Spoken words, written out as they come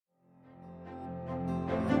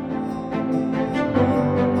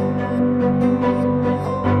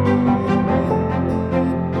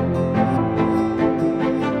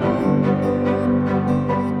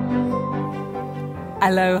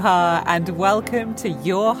Aloha and welcome to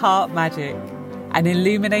Your Heart Magic, an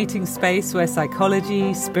illuminating space where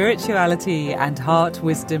psychology, spirituality and heart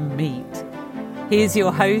wisdom meet. Here's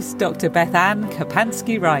your host, Dr. Beth-Ann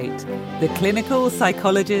Kapansky-Wright, the clinical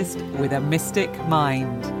psychologist with a mystic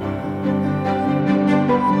mind.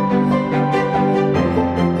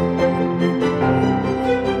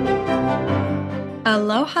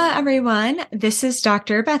 Aloha, everyone. This is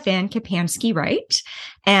Dr. Beth-Ann Kapansky-Wright,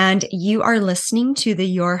 and you are listening to the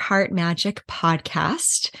Your Heart Magic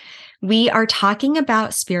podcast. We are talking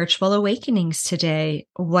about spiritual awakenings today,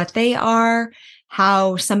 what they are,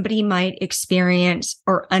 how somebody might experience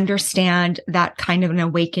or understand that kind of an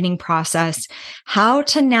awakening process, how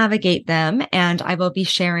to navigate them. And I will be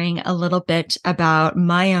sharing a little bit about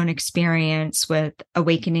my own experience with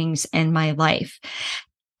awakenings in my life.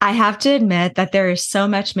 I have to admit that there is so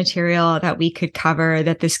much material that we could cover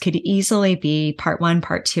that this could easily be part 1,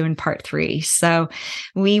 part 2, and part 3. So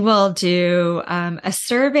we will do a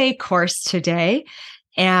survey course today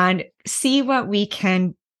and see what we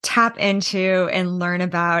can tap into and learn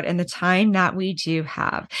about in the time that we do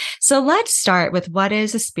have. So let's start with what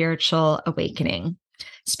is a spiritual awakening.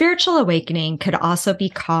 Spiritual awakening could also be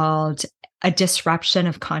called a disruption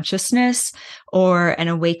of consciousness or an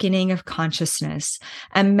awakening of consciousness.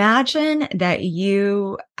 Imagine that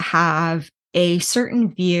you have a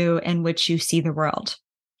certain view in which you see the world.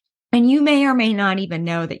 And you may or may not even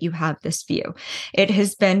know that you have this view. It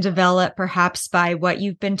has been developed perhaps by what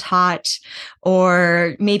you've been taught,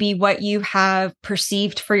 or maybe what you have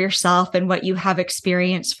perceived for yourself and what you have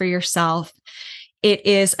experienced for yourself. It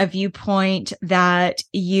is a viewpoint that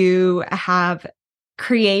you have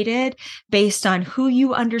created based on who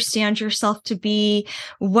you understand yourself to be,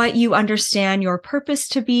 what you understand your purpose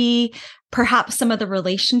to be, perhaps some of the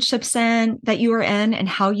relationships that you are in and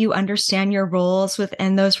how you understand your roles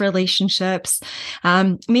within those relationships,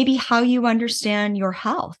 maybe how you understand your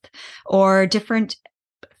health or different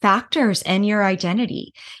factors in your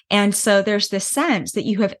identity. And so there's this sense that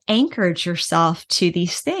you have anchored yourself to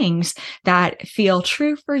these things that feel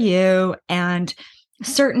true for you and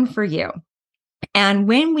certain for you. And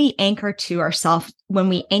when we anchor ourselves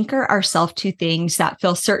to things that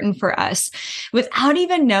feel certain for us, without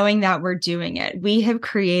even knowing that we're doing it, we have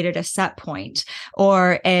created a set point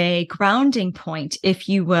or a grounding point, if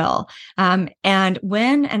you will. And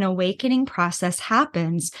when an awakening process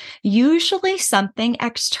happens, usually something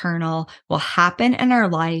external will happen in our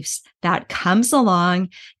lives that comes along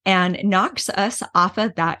and knocks us off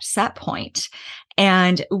of that set point.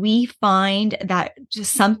 And we find that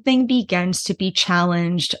just something begins to be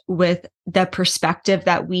challenged with the perspective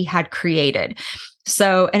that we had created.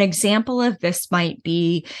 So an example of this might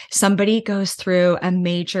be somebody goes through a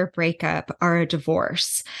major breakup or a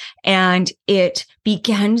divorce, and it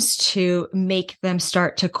begins to make them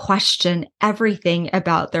start to question everything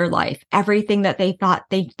about their life, everything that they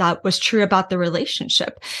thought was true about the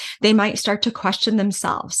relationship. They might start to question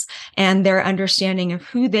themselves and their understanding of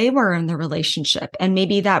who they were in the relationship. And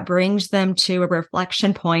maybe that brings them to a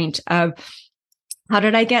reflection point of, how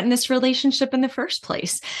did I get in this relationship in the first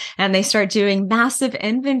place? And they start doing massive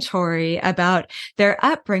inventory about their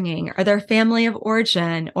upbringing or their family of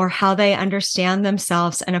origin or how they understand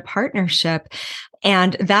themselves in a partnership.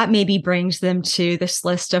 And that maybe brings them to this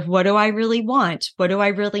list of, what do I really want? What do I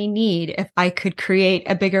really need? If I could create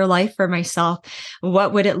a bigger life for myself,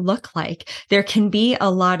 what would it look like? There can be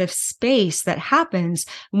a lot of space that happens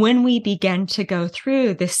when we begin to go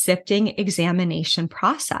through this sifting examination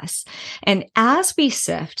process. And as we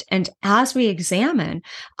sift and as we examine,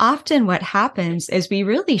 often what happens is we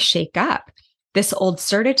really shake up this old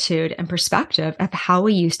certitude and perspective of how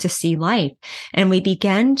we used to see life. And we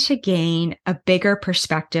begin to gain a bigger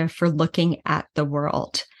perspective for looking at the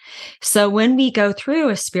world. So when we go through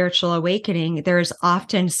a spiritual awakening, there's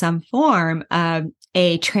often some form of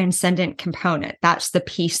a transcendent component. That's the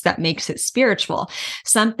piece that makes it spiritual,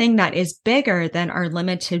 something that is bigger than our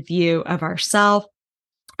limited view of ourselves,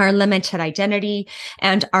 our limited identity,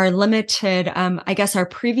 and our limited, our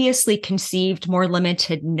previously conceived, more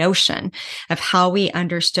limited notion of how we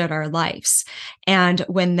understood our lives. And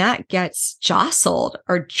when that gets jostled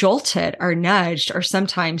or jolted or nudged or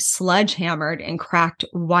sometimes sledgehammered and cracked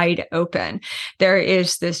wide open, there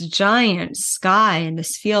is this giant sky and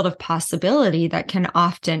this field of possibility that can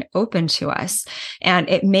often open to us. And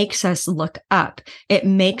it makes us look up. It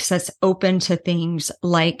makes us open to things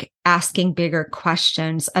like asking bigger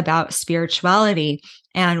questions about spirituality,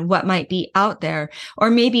 and what might be out there, or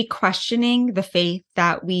maybe questioning the faith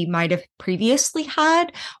that we might have previously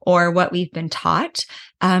had or what we've been taught.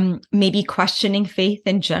 Maybe questioning faith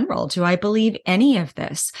in general. Do I believe any of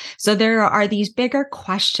this? So there are these bigger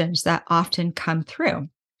questions that often come through.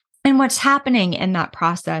 And what's happening in that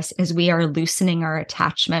process is we are loosening our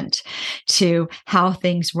attachment to how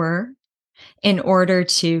things were in order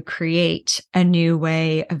to create a new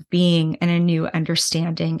way of being and a new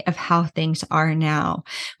understanding of how things are now,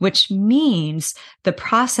 which means the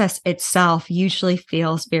process itself usually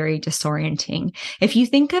feels very disorienting. If you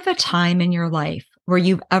think of a time in your life where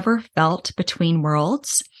you've ever felt between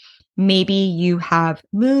worlds, maybe you have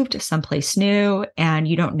moved someplace new and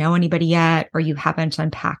you don't know anybody yet, or you haven't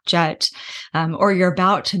unpacked yet, or you're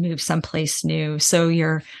about to move someplace new. So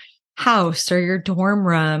your house or your dorm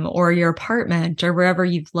room or your apartment or wherever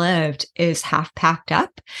you've lived is half packed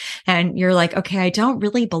up. And you're like, okay, I don't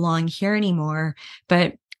really belong here anymore,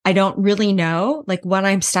 but I don't really know like what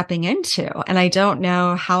I'm stepping into. And I don't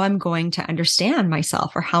know how I'm going to understand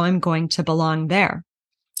myself or how I'm going to belong there.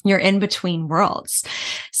 You're in between worlds.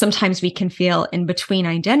 Sometimes we can feel in between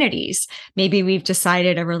identities. Maybe we've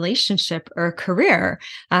decided a relationship or a career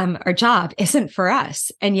or job isn't for us.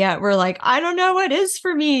 And yet we're like, I don't know what is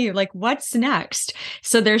for me. Like, what's next?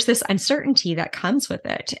 So there's this uncertainty that comes with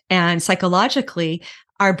it. And psychologically,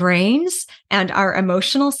 our brains and our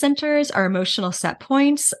emotional centers, our emotional set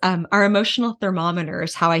points, our emotional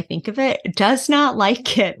thermometers, how I think of it, does not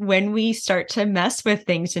like it when we start to mess with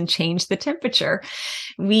things and change the temperature.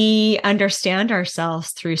 We understand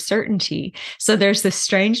ourselves through certainty. So there's this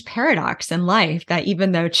strange paradox in life that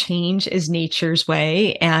even though change is nature's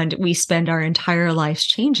way and we spend our entire lives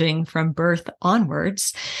changing from birth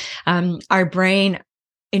onwards, our brain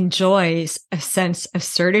enjoys a sense of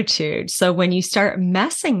certitude. So when you start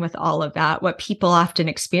messing with all of that, what people often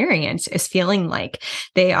experience is feeling like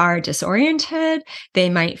they are disoriented. They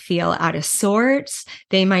might feel out of sorts.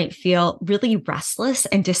 They might feel really restless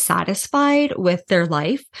and dissatisfied with their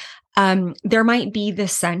life. There might be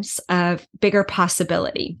this sense of bigger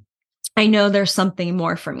possibility. I know there's something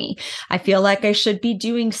more for me. I feel like I should be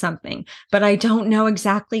doing something, but I don't know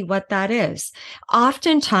exactly what that is.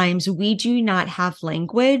 Oftentimes, we do not have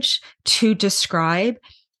language to describe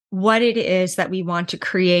what it is that we want to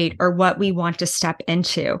create or what we want to step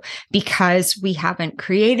into because we haven't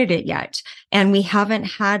created it yet. And we haven't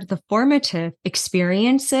had the formative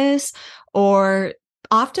experiences or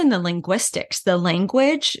often the linguistics, the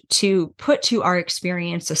language to put to our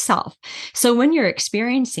experience of self. So when you're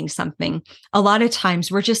experiencing something, a lot of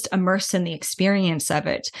times we're just immersed in the experience of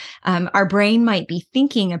it. Our brain might be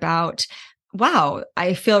thinking about, wow,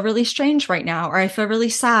 I feel really strange right now, or I feel really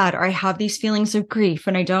sad, or I have these feelings of grief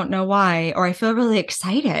and I don't know why, or I feel really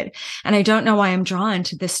excited and I don't know why I'm drawn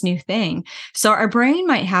to this new thing. So our brain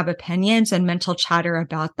might have opinions and mental chatter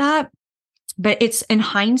about that. But it's in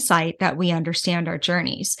hindsight that we understand our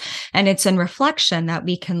journeys. And it's in reflection that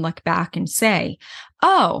we can look back and say,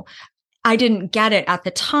 oh, I didn't get it at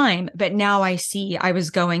the time, but now I see I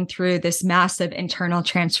was going through this massive internal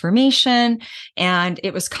transformation. And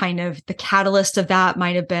it was kind of the catalyst of that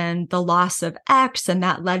might have been the loss of X, and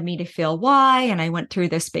that led me to feel Y. And I went through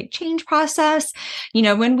this big change process. You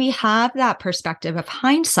know, when we have that perspective of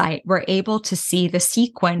hindsight, we're able to see the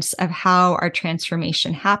sequence of how our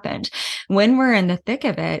transformation happened. When we're in the thick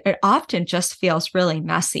of it, it often just feels really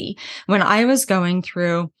messy. When I was going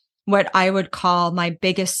through what I would call my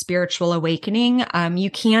biggest spiritual awakening,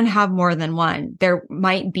 you can have more than one. There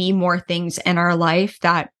might be more things in our life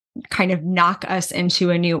that kind of knock us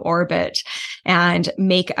into a new orbit and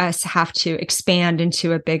make us have to expand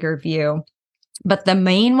into a bigger view. But the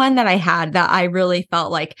main one that I had that I really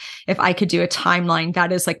felt like if I could do a timeline,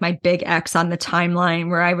 that is like my big X on the timeline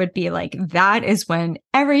where I would be like, that is when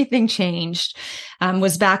everything changed,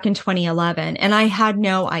 was back in 2011. And I had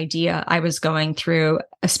no idea I was going through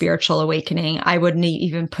a spiritual awakening. I wouldn't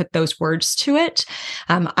even put those words to it.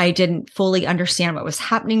 I didn't fully understand what was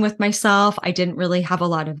happening with myself. I didn't really have a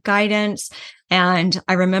lot of guidance. And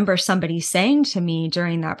I remember somebody saying to me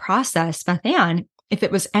during that process, Beth Ann, if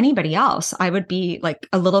it was anybody else, I would be like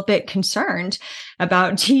a little bit concerned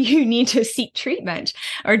about, do you need to seek treatment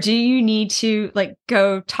or do you need to like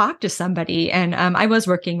go talk to somebody? And I was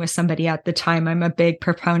working with somebody at the time. I'm a big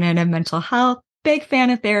proponent of mental health, big fan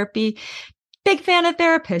of therapy, big fan of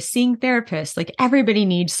therapists, seeing therapists. Like everybody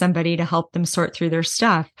needs somebody to help them sort through their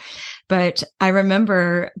stuff. But I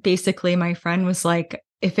remember basically my friend was like,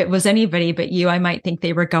 if it was anybody but you, I might think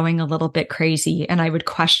they were going a little bit crazy. And I would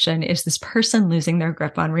question, is this person losing their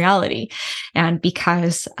grip on reality? And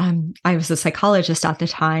because I was a psychologist at the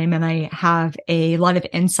time and I have a lot of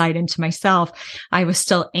insight into myself, I was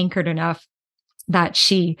still anchored enough that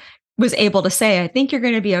she was able to say, I think you're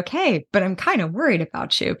going to be okay, but I'm kind of worried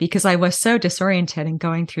about you, because I was so disoriented and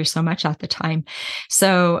going through so much at the time.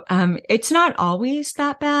 So it's not always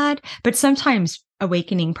that bad, but sometimes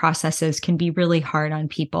awakening processes can be really hard on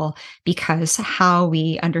people because how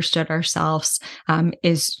we understood ourselves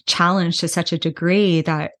is challenged to such a degree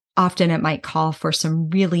that often it might call for some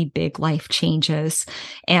really big life changes.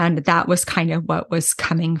 And that was kind of what was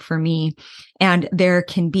coming for me. And there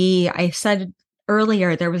can be, I said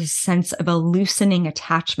earlier, there was a sense of a loosening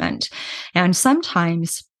attachment. And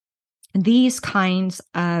sometimes these kinds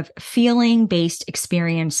of feeling-based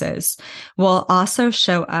experiences will also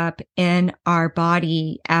show up in our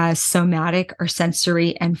body as somatic or sensory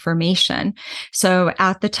information. So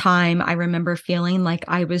at the time, I remember feeling like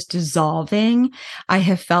I was dissolving. I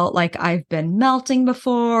have felt like I've been melting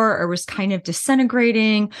before, or was kind of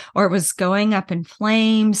disintegrating, or was going up in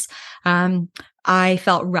flames. I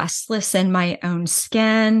felt restless in my own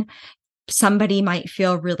skin. Somebody might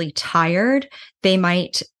feel really tired. They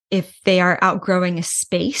might, if they are outgrowing a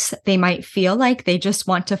space, they might feel like they just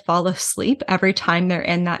want to fall asleep every time they're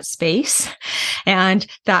in that space. And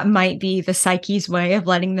that might be the psyche's way of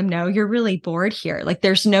letting them know you're really bored here. Like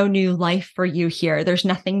there's no new life for you here. There's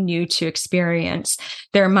nothing new to experience.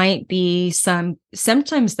 There might be some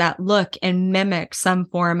symptoms that look and mimic some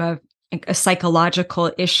form of a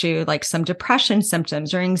psychological issue, like some depression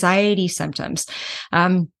symptoms or anxiety symptoms.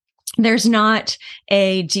 There's not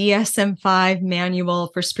a DSM-5 manual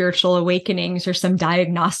for spiritual awakenings or some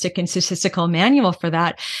diagnostic and statistical manual for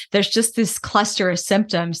that. There's just this cluster of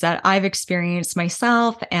symptoms that I've experienced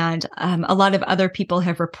myself, and a lot of other people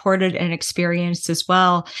have reported and experienced as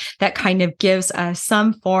well, that kind of gives us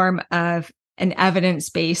some form of an evidence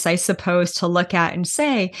base, I suppose, to look at and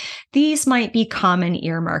say, these might be common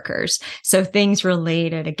ear markers. So things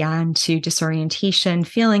related, again, to disorientation,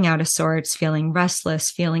 feeling out of sorts, feeling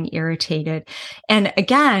restless, feeling irritated. And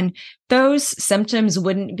again, those symptoms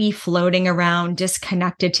wouldn't be floating around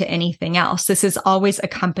disconnected to anything else. This is always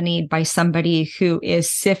accompanied by somebody who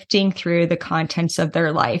is sifting through the contents of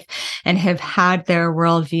their life and have had their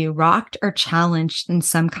worldview rocked or challenged in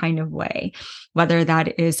some kind of way, whether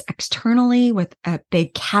that is externally with a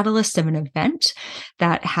big catalyst of an event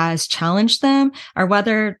that has challenged them, or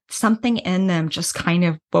whether something in them just kind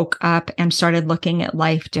of woke up and started looking at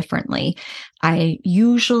life differently. I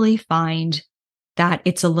usually find that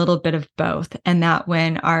it's a little bit of both, and that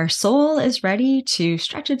when our soul is ready to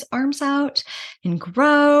stretch its arms out and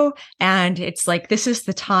grow, and it's like, this is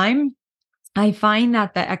the time, I find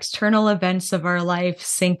that the external events of our life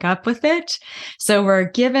sync up with it. So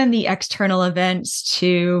we're given the external events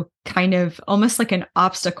to kind of almost like an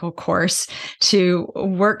obstacle course to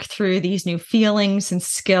work through these new feelings and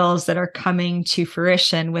skills that are coming to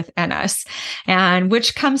fruition within us. And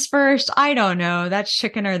which comes first? I don't know. That's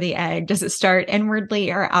chicken or the egg. Does it start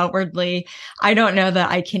inwardly or outwardly? I don't know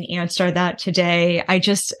that I can answer that today. I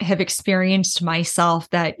just have experienced myself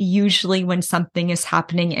that usually when something is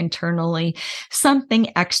happening internally,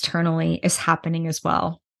 something externally is happening as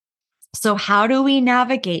well. So how do we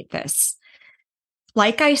navigate this?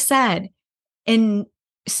 Like I said,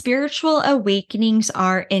 spiritual awakenings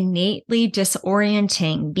are innately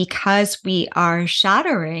disorienting because we are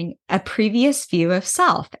shattering a previous view of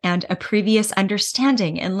self and a previous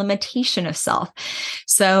understanding and limitation of self.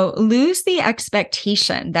 So lose the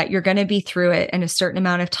expectation that you're going to be through it in a certain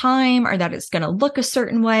amount of time, or that it's going to look a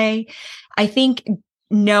certain way. I think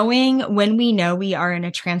knowing when we know we are in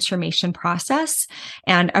a transformation process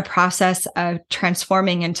and a process of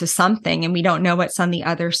transforming into something, and we don't know what's on the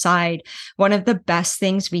other side, one of the best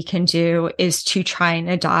things we can do is to try and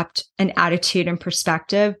adopt an attitude and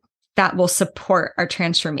perspective that will support our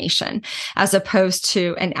transformation, as opposed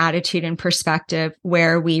to an attitude and perspective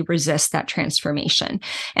where we resist that transformation.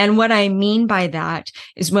 And what I mean by that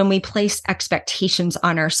is when we place expectations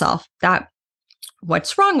on ourselves, that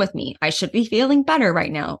what's wrong with me? I should be feeling better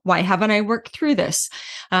right now. Why haven't I worked through this?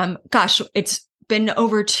 Gosh, it's been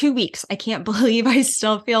over 2 weeks. I can't believe I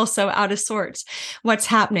still feel so out of sorts. What's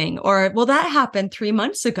happening? Or, well, that happened 3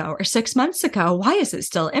 months ago or 6 months ago. Why is it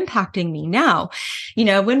still impacting me now? You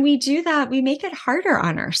know, when we do that, we make it harder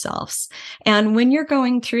on ourselves. And when you're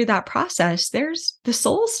going through that process, there's the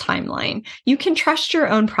soul's timeline. You can trust your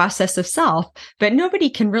own process of self, but nobody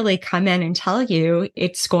can really come in and tell you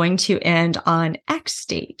it's going to end on X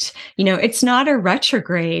date. You know, it's not a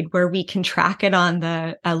retrograde where we can track it on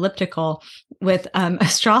the elliptical with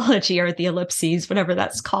astrology or the ellipses, whatever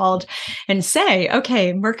that's called, and say,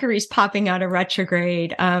 okay, Mercury's popping out of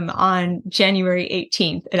retrograde on January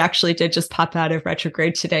 18th. It actually did just pop out of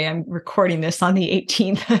retrograde today. I'm recording this on the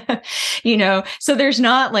 18th, so there's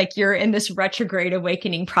not like you're in this retrograde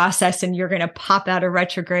awakening process and you're going to pop out of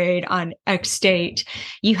retrograde on X date.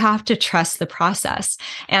 You have to trust the process.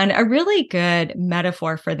 And a really good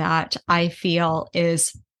metaphor for that, I feel,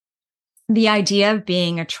 is the idea of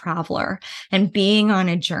being a traveler and being on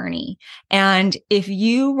a journey. And if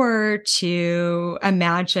you were to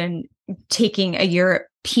imagine taking a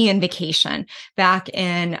European vacation back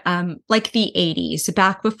in like the 80s,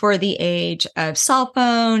 back before the age of cell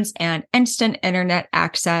phones and instant internet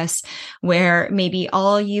access, where maybe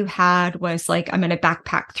all you had was like, I'm going to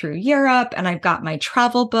backpack through Europe and I've got my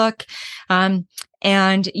travel book.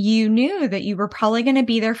 And you knew that you were probably going to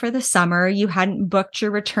be there for the summer. You hadn't booked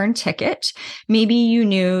your return ticket. Maybe you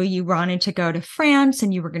knew you wanted to go to France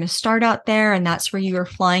and you were going to start out there and that's where you were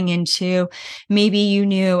flying into. Maybe you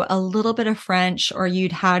knew a little bit of French, or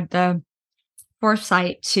you'd had the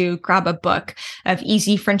foresight to grab a book of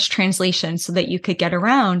easy French translation so that you could get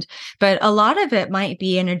around. But a lot of it might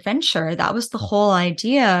be an adventure. That was the whole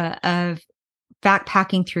idea of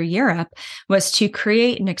backpacking through Europe, was to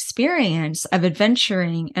create an experience of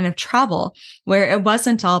adventuring and of travel where it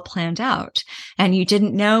wasn't all planned out and you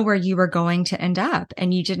didn't know where you were going to end up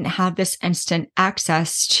and you didn't have this instant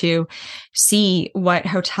access to see what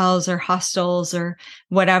hotels or hostels or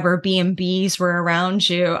whatever B&Bs were around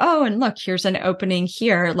you. Oh, and look, here's an opening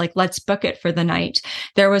here. Like, let's book it for the night.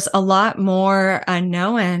 There was a lot more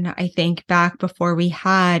unknown, I think, back before we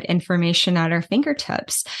had information at our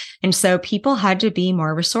fingertips. And so people had to be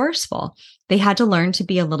more resourceful. They had to learn to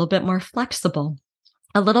be a little bit more flexible,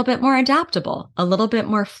 a little bit more adaptable, a little bit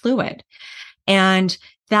more fluid. And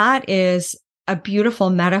that is a beautiful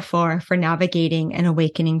metaphor for navigating an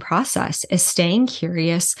awakening process, is staying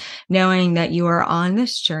curious, knowing that you are on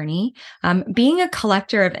this journey, being a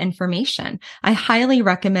collector of information. I highly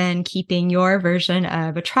recommend keeping your version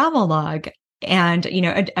of a travel log and,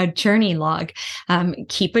 a journey log.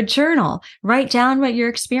 Keep a journal, write down what you're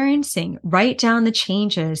experiencing, write down the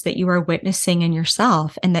changes that you are witnessing in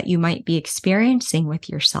yourself and that you might be experiencing with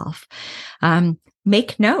yourself.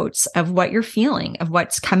 Make notes of what you're feeling, of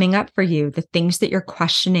what's coming up for you, the things that you're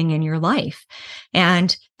questioning in your life.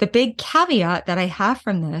 And the big caveat that I have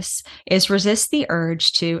from this is resist the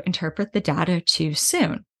urge to interpret the data too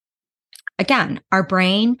soon. Again, our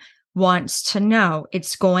brain wants to know.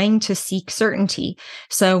 It's going to seek certainty.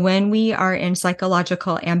 So when we are in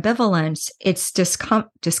psychological ambivalence, it's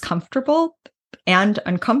discomfortable and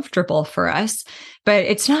uncomfortable for us, but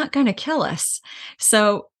it's not going to kill us.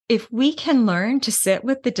 So if we can learn to sit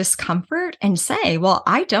with the discomfort and say, well,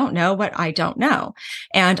 I don't know what I don't know,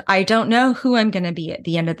 and I don't know who I'm going to be at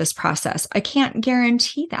the end of this process, I can't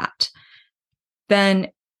guarantee that, then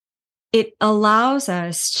it allows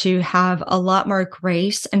us to have a lot more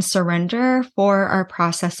grace and surrender for our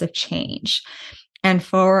process of change and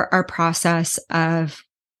for our process of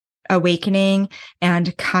awakening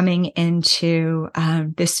and coming into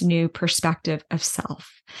this new perspective of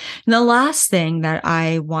self. And the last thing that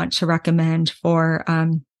I want to recommend for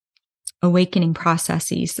awakening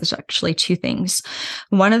processes, there's actually two things.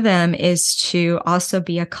 One of them is to also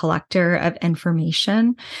be a collector of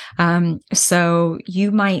information. So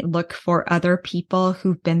you might look for other people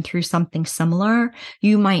who've been through something similar.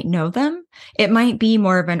 You might know them. It might be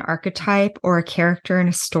more of an archetype or a character in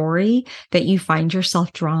a story that you find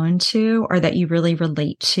yourself drawn to, or that you really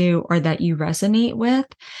relate to, or that you resonate with.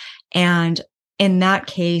 And in that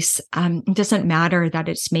case, it doesn't matter that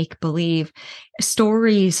it's make-believe.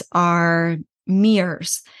 Stories are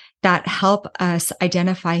mirrors that help us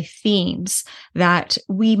identify themes that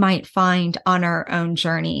we might find on our own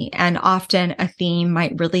journey. And often a theme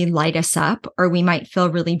might really light us up, or we might feel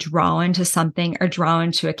really drawn to something or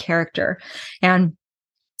drawn to a character. And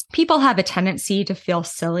people have a tendency to feel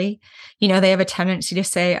silly. They have a tendency to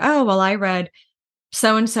say, oh, well, I read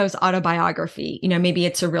so-and-so's autobiography, maybe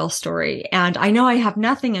it's a real story. And I know I have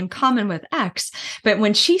nothing in common with X, but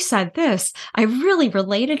when she said this, I really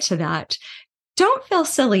related to that. Don't feel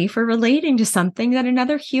silly for relating to something that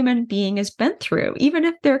another human being has been through, even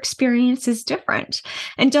if their experience is different.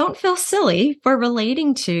 And don't feel silly for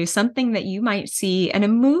relating to something that you might see in a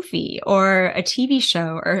movie or a TV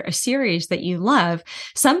show or a series that you love.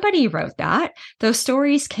 Somebody wrote that. Those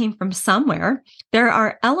stories came from somewhere. There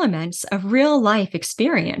are elements of real life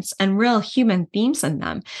experience and real human themes in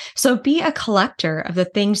them. So be a collector of the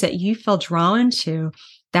things that you feel drawn to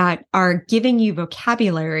that are giving you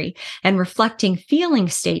vocabulary and reflecting feeling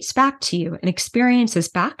states back to you and experiences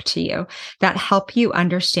back to you that help you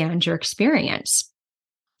understand your experience.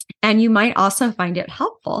 And you might also find it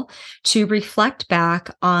helpful to reflect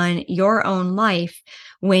back on your own life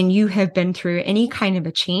when you have been through any kind of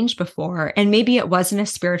a change before. And maybe it wasn't a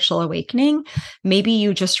spiritual awakening. Maybe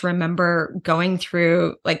you just remember going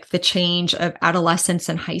through like the change of adolescence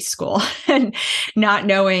and high school and not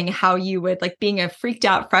knowing how you would, like being a freaked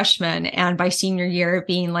out freshman and by senior year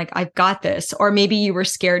being like, I've got this. Or maybe you were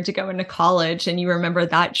scared to go into college and you remember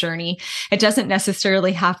that journey. It doesn't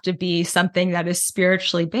necessarily have to be something that is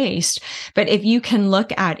spiritually based, but if you can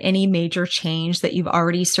look at any major change that you've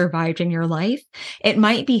already survived in your life, it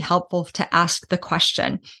might be helpful to ask the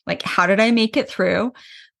question, like, how did I make it through?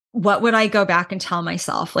 What would I go back and tell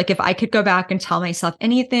myself? Like, if I could go back and tell myself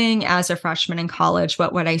anything as a freshman in college,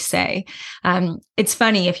 what would I say? It's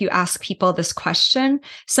funny, if you ask people this question,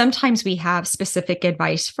 sometimes we have specific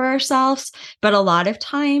advice for ourselves, but a lot of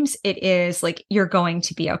times it is like, you're going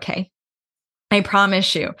to be okay. I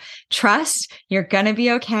promise you, trust, you're going to be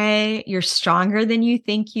okay. You're stronger than you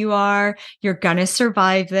think you are. You're going to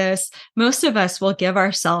survive this. Most of us will give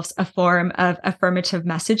ourselves a form of affirmative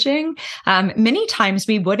messaging. Many times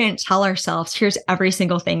we wouldn't tell ourselves, here's every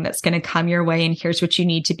single thing that's going to come your way, and here's what you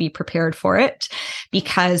need to be prepared for it,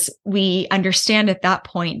 because we understand at that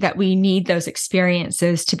point that we need those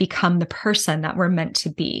experiences to become the person that we're meant to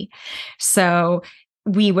be. So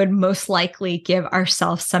we would most likely give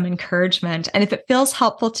ourselves some encouragement. And if it feels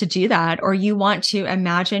helpful to do that, or you want to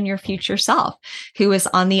imagine your future self who is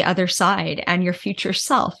on the other side, and your future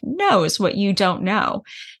self knows what you don't know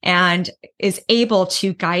and is able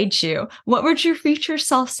to guide you, what would your future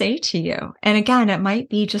self say to you? And again, it might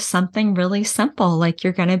be just something really simple, like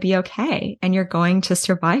you're going to be okay and you're going to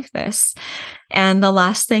survive this. And the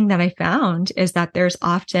last thing that I found is that there's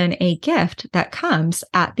often a gift that comes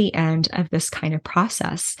at the end of this kind of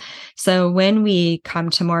process. So when we come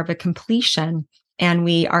to more of a completion and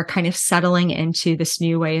we are kind of settling into this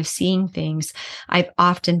new way of seeing things, I've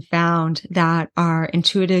often found that our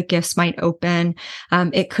intuitive gifts might open.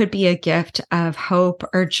 It could be a gift of hope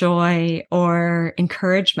or joy or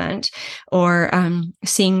encouragement, or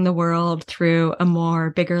seeing the world through a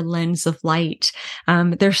more bigger lens of light.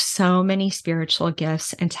 There's so many spiritual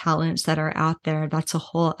gifts and talents that are out there. That's a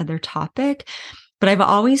whole other topic. But I've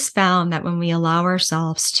always found that when we allow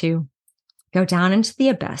ourselves to go down into the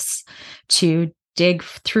abyss, to dig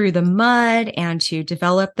through the mud and to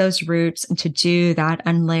develop those roots and to do that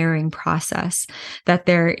unlayering process, that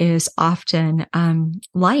there is often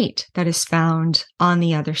light that is found on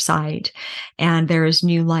the other side. And there is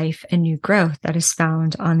new life and new growth that is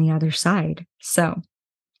found on the other side. So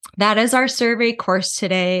that is our survey course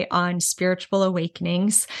today on spiritual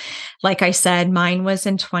awakenings. Like I said, mine was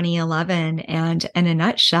in 2011. And in a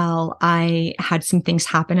nutshell, I had some things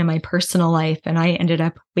happen in my personal life, and I ended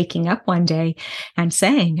up waking up one day and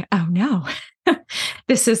saying, oh no,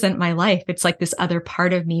 this isn't my life. It's like this other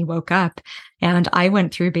part of me woke up, and I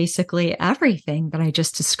went through basically everything that I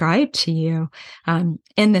just described to you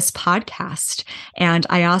in this podcast. And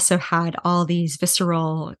I also had all these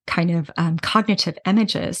visceral kind of cognitive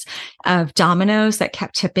images of dominoes that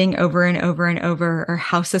kept tipping over and over and over, or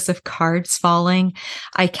houses of cards falling.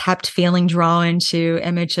 I kept feeling drawn to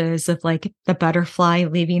images of like the butterfly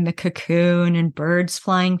leaving the cocoon and birds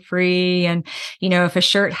flying free. And, you know, if a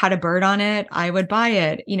shirt had a bird on it, I would buy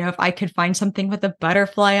it. You know, if I could find something with a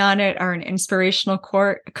butterfly on it or an inspirational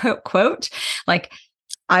quote, like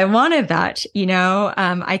I wanted that, you know.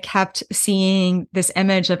 I kept seeing this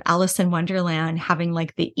image of Alice in Wonderland having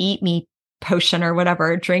like the eat me potion or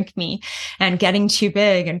whatever, drink me, and getting too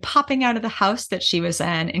big and popping out of the house that she was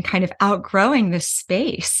in and kind of outgrowing this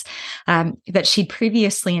space that she'd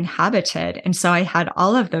previously inhabited. And so I had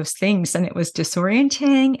all of those things, and it was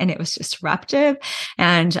disorienting and it was disruptive.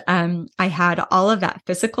 And I had all of that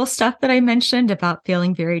physical stuff that I mentioned about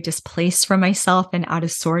feeling very displaced from myself and out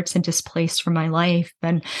of sorts and displaced from my life.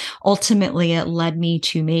 And ultimately it led me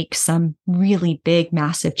to make some really big,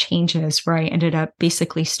 massive changes where I ended up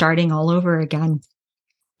basically starting all over again.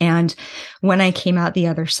 And when I came out the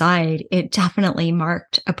other side, it definitely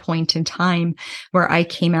marked a point in time where I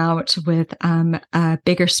came out with a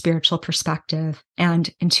bigger spiritual perspective and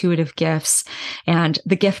intuitive gifts and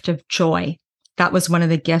the gift of joy. That was one of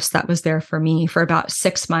the gifts that was there for me. For about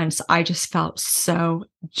 6 months, I just felt so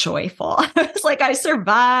joyful. It's like I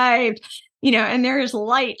survived. You know, and there is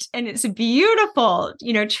light and it's beautiful,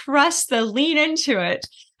 you know, lean into it.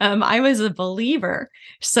 I was a believer.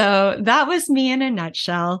 So that was me in a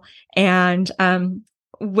nutshell. And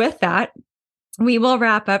with that, we will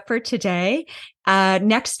wrap up for today.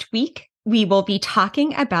 Next week, we will be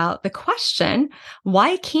talking about the question,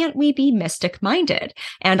 why can't we be mystic-minded?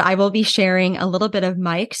 And I will be sharing a little bit of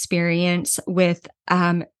my experience with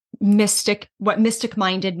what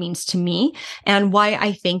mystic-minded means to me, and why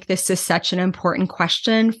I think this is such an important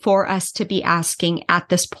question for us to be asking at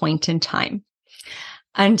this point in time.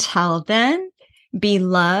 Until then, be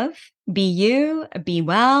love, be you, be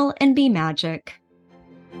well, and be magic.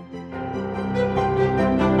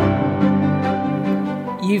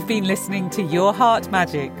 You've been listening to Your Heart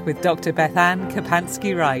Magic with Dr. Bethann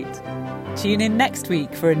Kapansky-Wright. Tune in next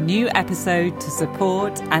week for a new episode to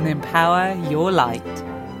support and empower your light.